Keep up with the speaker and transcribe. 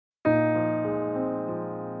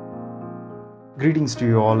Greetings to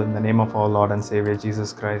you all in the name of our Lord and Savior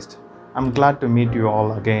Jesus Christ. I'm glad to meet you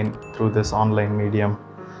all again through this online medium.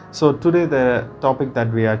 So today the topic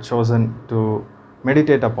that we are chosen to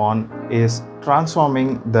meditate upon is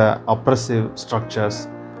transforming the oppressive structures.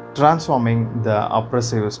 Transforming the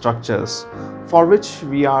oppressive structures, for which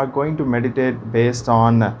we are going to meditate based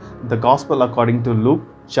on the Gospel according to Luke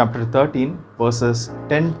chapter 13 verses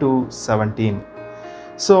 10 to 17.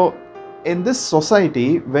 So in this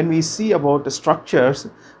society, when we see about the structures,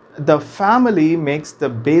 the family makes the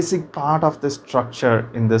basic part of the structure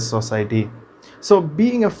in this society. So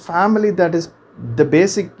being a family, that is the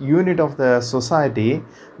basic unit of the society,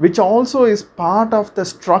 which also is part of the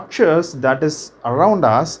structures that is around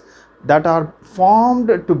us, that are formed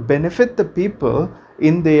to benefit the people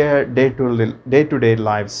in their day-to-day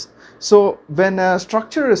lives. So when a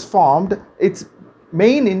structure is formed, its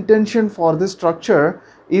main intention for this structure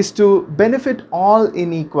is to benefit all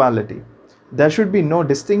in equality. There should be no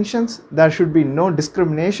distinctions, there should be no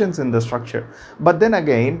discriminations in the structure. But then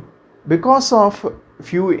again, because of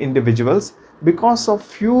few individuals, because of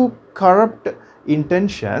few corrupt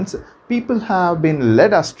intentions, people have been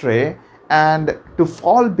led astray and to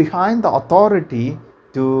fall behind the authority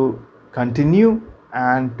to continue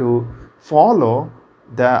and to follow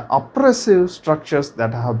the oppressive structures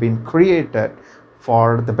that have been created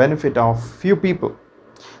for the benefit of few people.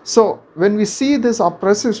 So when we see these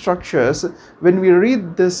oppressive structures, when we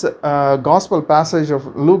read this gospel passage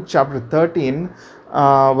of Luke chapter 13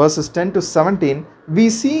 verses 10 to 17,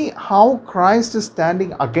 we see how Christ is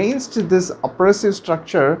standing against this oppressive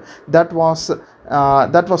structure that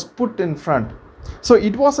was put in front. So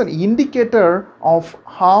it was an indicator of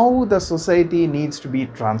how the society needs to be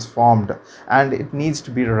transformed and it needs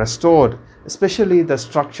to be restored, especially the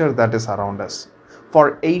structure that is around us.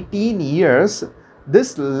 For 18 years,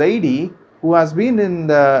 this lady who has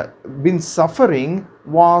been suffering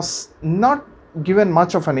was not given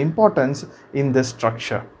much of an importance in this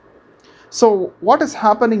structure. So what is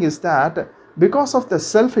happening is that because of the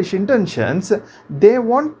selfish intentions, they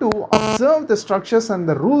want to observe the structures and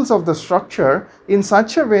the rules of the structure in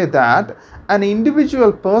such a way that an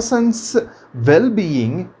individual person's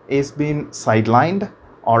well-being is being sidelined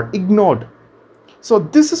or ignored. So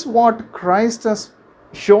this is what Christ has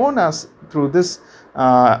shown us through this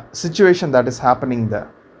situation that is happening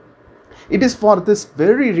there. It is for this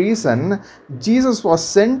very reason Jesus was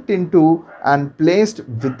sent into and placed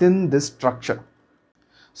within this structure.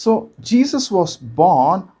 So Jesus was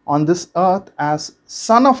born on this earth as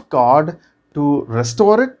Son of God to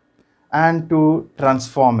restore it and to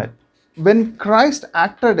transform it. When Christ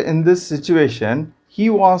acted in this situation, he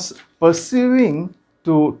was pursuing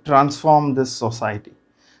to transform this society.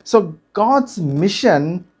 So God's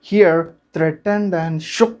mission here threatened and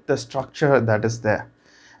shook the structure that is there.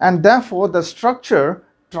 And therefore the structure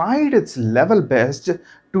tried its level best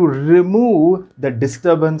to remove the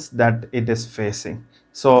disturbance that it is facing.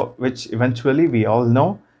 So which eventually we all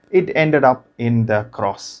know, it ended up in the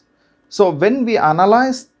cross. So when we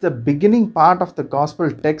analyze the beginning part of the gospel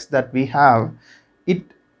text that we have, it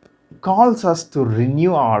calls us to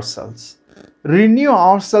renew ourselves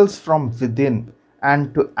from within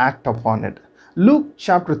and to act upon it. Luke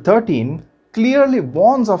chapter 13 clearly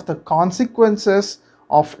warns of the consequences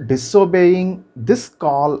of disobeying this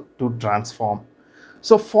call to transform.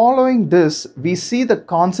 So following this, we see the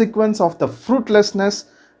consequence of the fruitlessness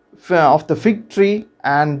of the fig tree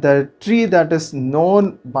and the tree that is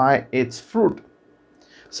known by its fruit.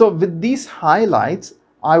 So with these highlights,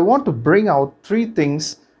 I want to bring out three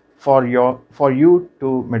things for you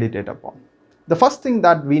to meditate upon. The first thing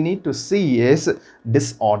that we need to see is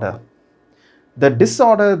disorder. The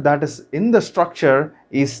disorder that is in the structure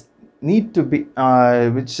need to be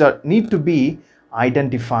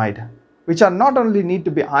identified, which are not only need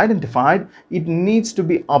to be identified, it needs to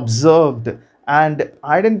be observed and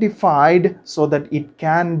identified so that it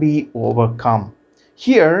can be overcome.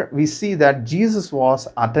 Here we see that Jesus was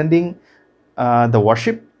attending the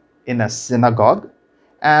worship in a synagogue,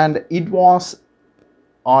 and it was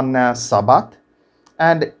on a Sabbath,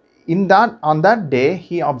 and on that day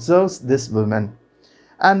he observes this woman,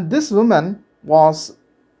 and this woman was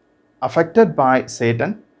affected by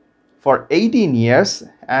Satan for 18 years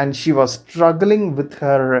and she was struggling with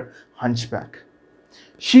her hunchback.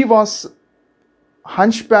 She was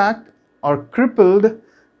hunchbacked or crippled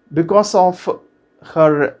because of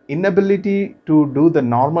her inability to do the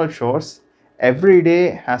normal chores. Every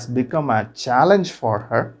day has become a challenge for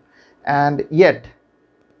her, and yet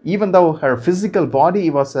even though her physical body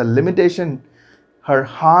was a limitation, her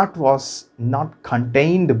heart was not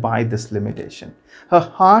contained by this limitation. Her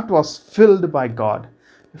heart was filled by God.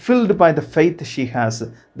 filled by the faith she has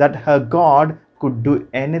that her God could do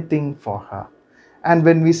anything for her. And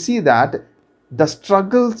when we see that the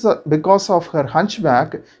struggles, because of her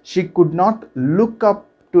hunchback, she could not look up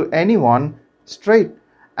to anyone straight,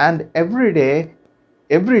 and every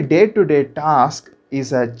day-to-day task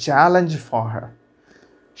is a challenge for her.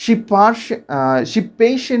 She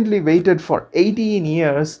patiently waited for 18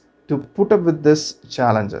 years to put up with these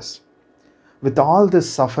challenges. With all this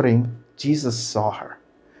suffering, Jesus saw her.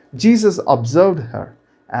 Jesus observed her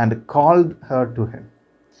and called her to him.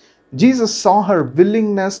 Jesus saw her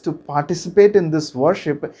willingness to participate in this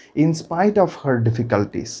worship in spite of her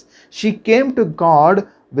difficulties. She came to God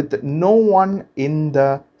with no one in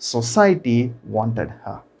the society wanted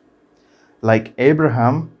her. Like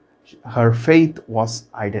Abraham, her faith was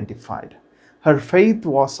identified. Her faith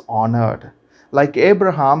was honored. Like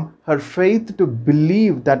Abraham, her faith to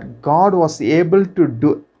believe that God was able to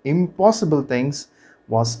do impossible things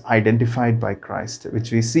was identified by Christ,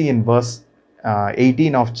 which we see in verse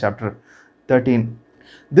 18 of chapter 13.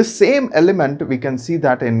 This same element, we can see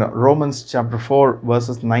that in Romans chapter 4,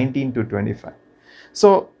 verses 19 to 25.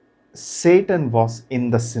 So, Satan was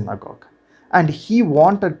in the synagogue, and he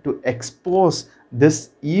wanted to expose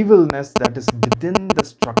this evilness that is within the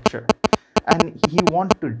structure, and he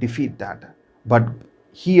wanted to defeat that. But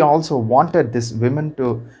he also wanted this women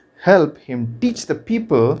to help him teach the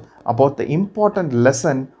people about the important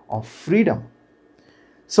lesson of freedom.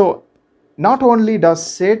 So not only does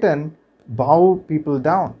Satan bow people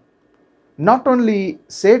down, not only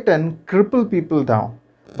Satan cripple people down,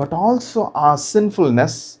 but also our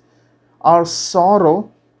sinfulness, our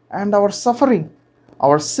sorrow, and our suffering.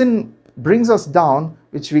 Our sin brings us down,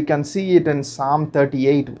 which we can see it in Psalm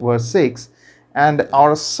 38 verse 6, and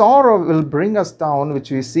our sorrow will bring us down, which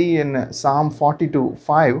we see in Psalm 42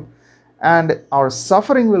 5, and our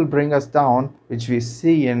suffering will bring us down, which we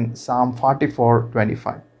see in Psalm 44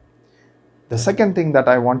 25. The second thing that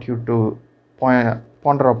I want you to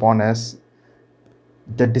ponder upon is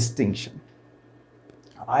the distinction,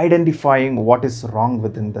 identifying what is wrong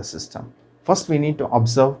within the system. First we need to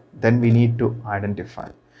observe, then we need to identify.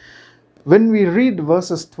 When we read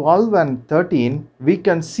verses 12 and 13, we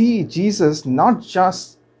can see Jesus not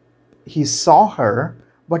just he saw her,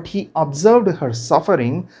 but he observed her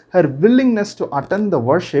suffering, her willingness to attend the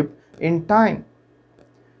worship in time.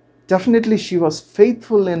 Definitely she was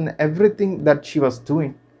faithful in everything that she was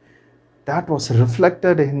doing. That was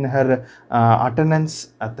reflected in her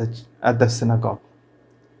attendance at the synagogue.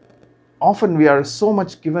 Often we are so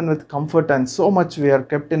much given with comfort, and so much we are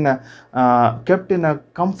kept in a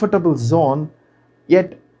comfortable zone.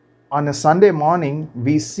 Yet on a Sunday morning,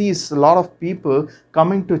 we see a lot of people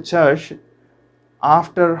coming to church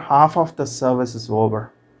after half of the service is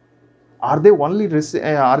over. Are they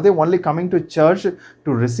only coming to church to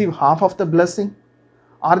receive half of the blessing?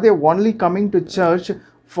 Are they only coming to church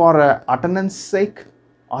for attendance sake?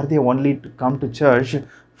 Are they only to come to church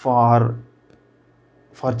for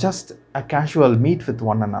just a casual meet with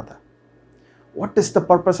one another? What is the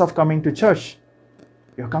purpose of coming to church?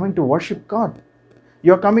 You're coming to worship God.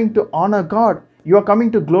 You're coming to honor God. You are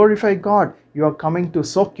coming to glorify God. You are coming to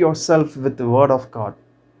soak yourself with the word of God.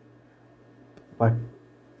 But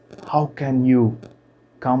how can you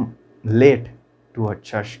come late to a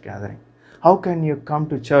church gathering? How can you come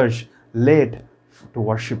to church late to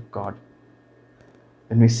worship God?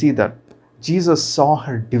 When we see that Jesus saw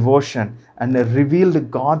her devotion and revealed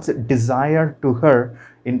God's desire to her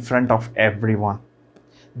in front of everyone.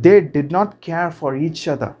 They did not care for each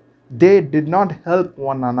other. They did not help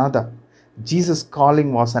one another. Jesus'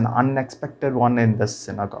 calling was an unexpected one in the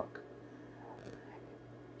synagogue.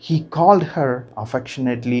 He called her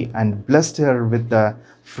affectionately and blessed her with the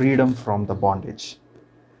freedom from the bondage.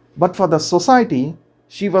 But for the society,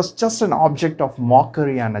 she was just an object of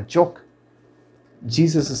mockery and a joke.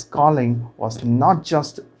 Jesus' calling was not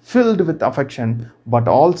just filled with affection, but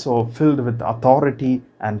also filled with authority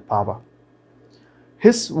and power.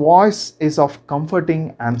 His voice is of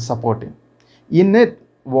comforting and supporting. In it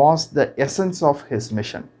was the essence of his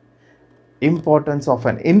mission, importance of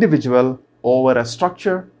an individual over a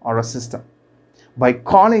structure or a system. By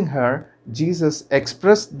calling her, Jesus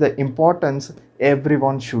expressed the importance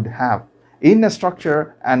everyone should have in a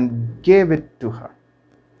structure and gave it to her.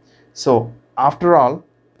 So, after all,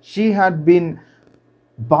 she had been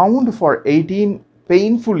bound for 18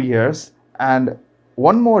 painful years, and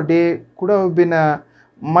one more day couldn't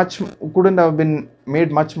have been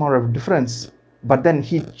made much more of a difference. But then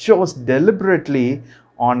he chose deliberately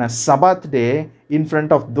on a Sabbath day in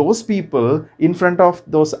front of those people, in front of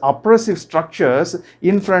those oppressive structures,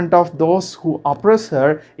 in front of those who oppress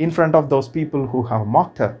her, in front of those people who have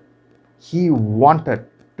mocked her. He wanted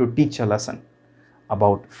to teach a lesson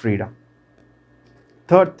about freedom.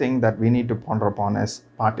 Third thing that we need to ponder upon is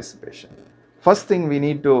participation. First thing, we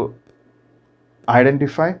need to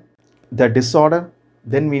identify the disorder,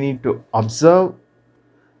 then we need to observe,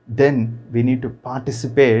 then we need to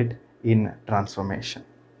participate in transformation.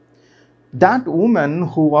 That woman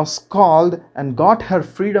who was called and got her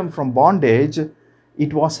freedom from bondage,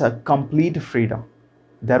 it was a complete freedom.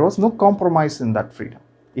 There was no compromise in that freedom.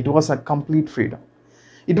 It was a complete freedom.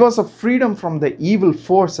 It was a freedom from the evil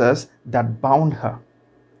forces that bound her.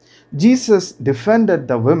 Jesus defended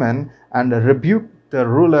the woman and rebuked the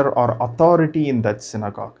ruler or authority in that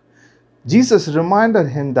synagogue. Jesus reminded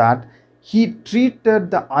him that he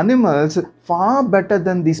treated the animals far better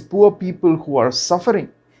than these poor people who are suffering.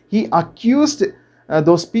 He accused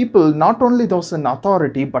those people, not only those in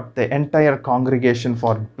authority, but the entire congregation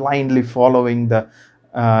for blindly following the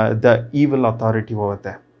evil authority over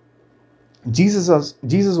there. Jesus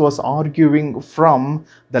was arguing from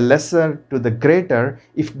the lesser to the greater.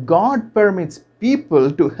 If God permits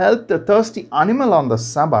people to help the thirsty animal on the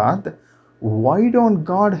Sabbath, why don't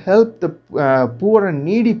God help the poor and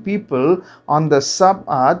needy people on the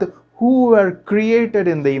Sabbath who were created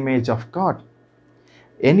in the image of God?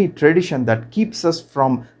 Any tradition that keeps us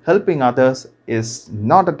from helping others is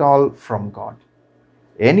not at all from God.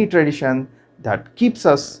 Any tradition that keeps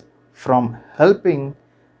us from helping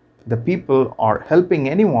the people or helping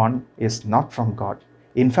anyone is not from God.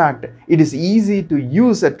 In fact, it is easy to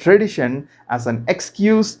use a tradition as an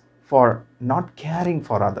excuse for not caring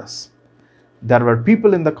for others. There were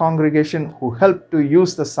people in the congregation who helped to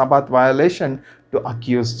use the Sabbath violation to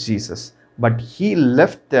accuse Jesus, but he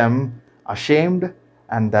left them ashamed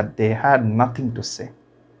and that they had nothing to say.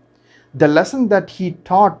 The lesson that he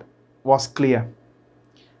taught was clear.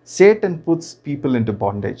 Satan puts people into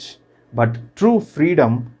bondage, but true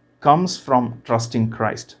freedom comes from trusting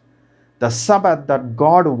Christ. The Sabbath that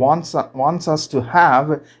God wants us to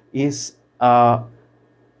have is a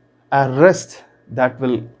rest that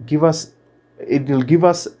will give us,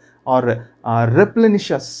 or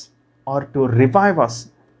replenish us, or to revive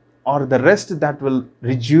us, or the rest that will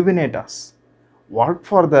rejuvenate us. Work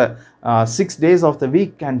for the 6 days of the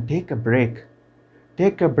week and take a break.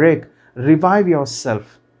 Take a break. Revive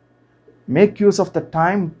yourself. Make use of the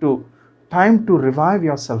time to revive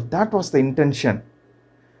yourself. That was the intention.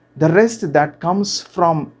 The rest that comes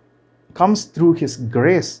through His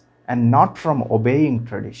grace and not from obeying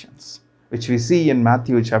traditions, which we see in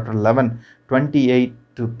Matthew chapter 11, 28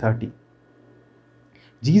 to 30.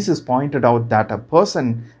 Jesus pointed out that a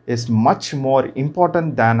person is much more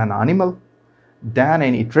important than an animal, than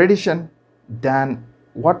any tradition, than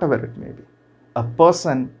whatever it may be. A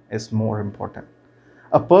person is more important.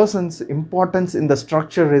 A person's importance in the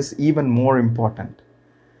structure is even more important.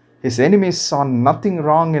 His enemies saw nothing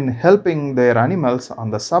wrong in helping their animals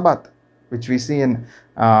on the Sabbath, which we see in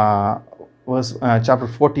chapter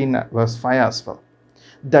 14, verse 5 as well.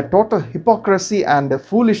 The total hypocrisy and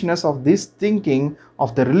foolishness of this thinking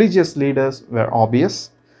of the religious leaders were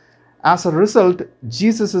obvious. As a result,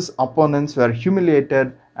 Jesus' opponents were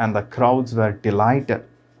humiliated and the crowds were delighted.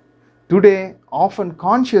 Today, often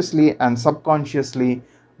consciously and subconsciously,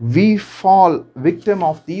 we fall victim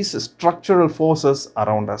of these structural forces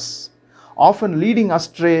around us, often leading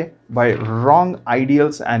astray by wrong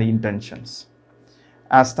ideals and intentions.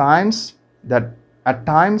 At times,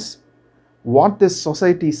 what this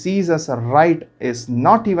society sees as a right is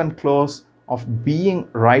not even close of being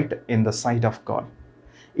right in the sight of God.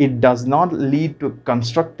 It does not lead to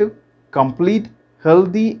constructive, complete,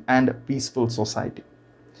 healthy, and peaceful society.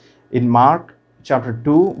 In Mark chapter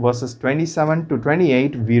 2, verses 27 to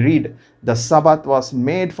 28, we read, "The Sabbath was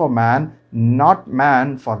made for man, not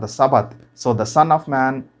man for the Sabbath. So the Son of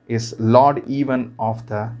Man is Lord even of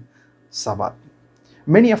the Sabbath."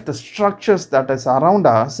 Many of the structures that is around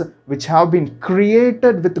us, which have been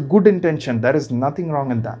created with good intention, there is nothing wrong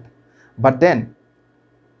in that. But then,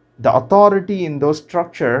 the authority in those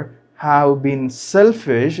structures have been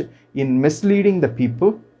selfish in misleading the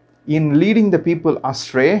people, in leading the people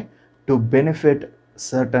astray to benefit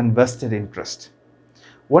certain vested interest,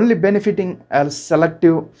 only benefiting a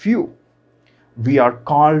selective few. We are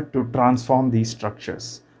called to transform these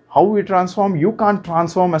structures. How we transform? You can't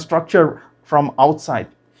transform a structure from outside.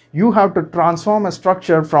 You have to transform a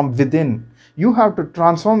structure from within. You have to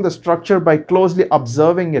transform the structure by closely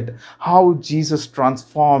observing it, how Jesus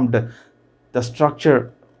transformed the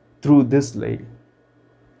structure through this lady.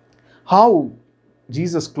 How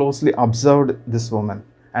Jesus closely observed this woman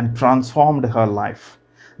and transformed her life.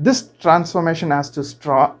 This transformation has to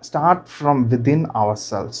start from within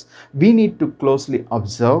ourselves. We need to closely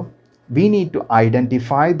observe. We need to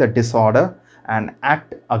identify the disorder and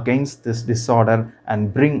act against this disorder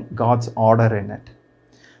and bring God's order in it.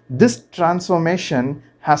 This transformation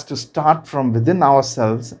has to start from within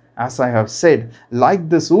ourselves. As I have said, like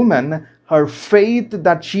this woman, her faith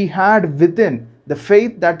that she had within, the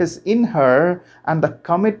faith that is in her and the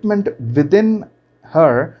commitment within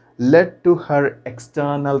her led to her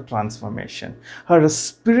external transformation. Her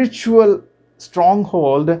spiritual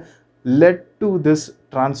stronghold led to this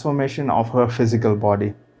transformation of her physical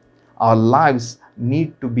body. Our lives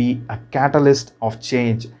need to be a catalyst of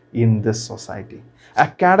change in this society, a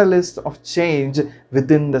catalyst of change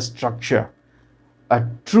within the structure, a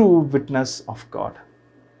true witness of God.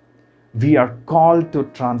 We are called to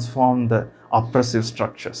transform the oppressive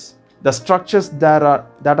structures, the structures that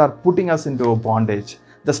are putting us into a bondage,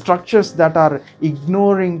 the structures that are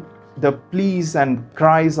ignoring the pleas and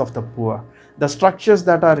cries of the poor, the structures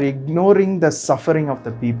that are ignoring the suffering of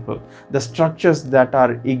the people, the structures that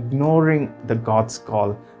are ignoring the God's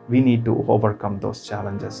call. We need to overcome those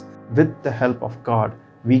challenges. With the help of God,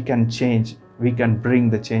 we can change, we can bring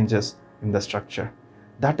the changes in the structure.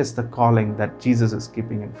 That is the calling that Jesus is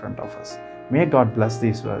keeping in front of us. May God bless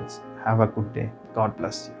these words. Have a good day. God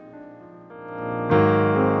bless you.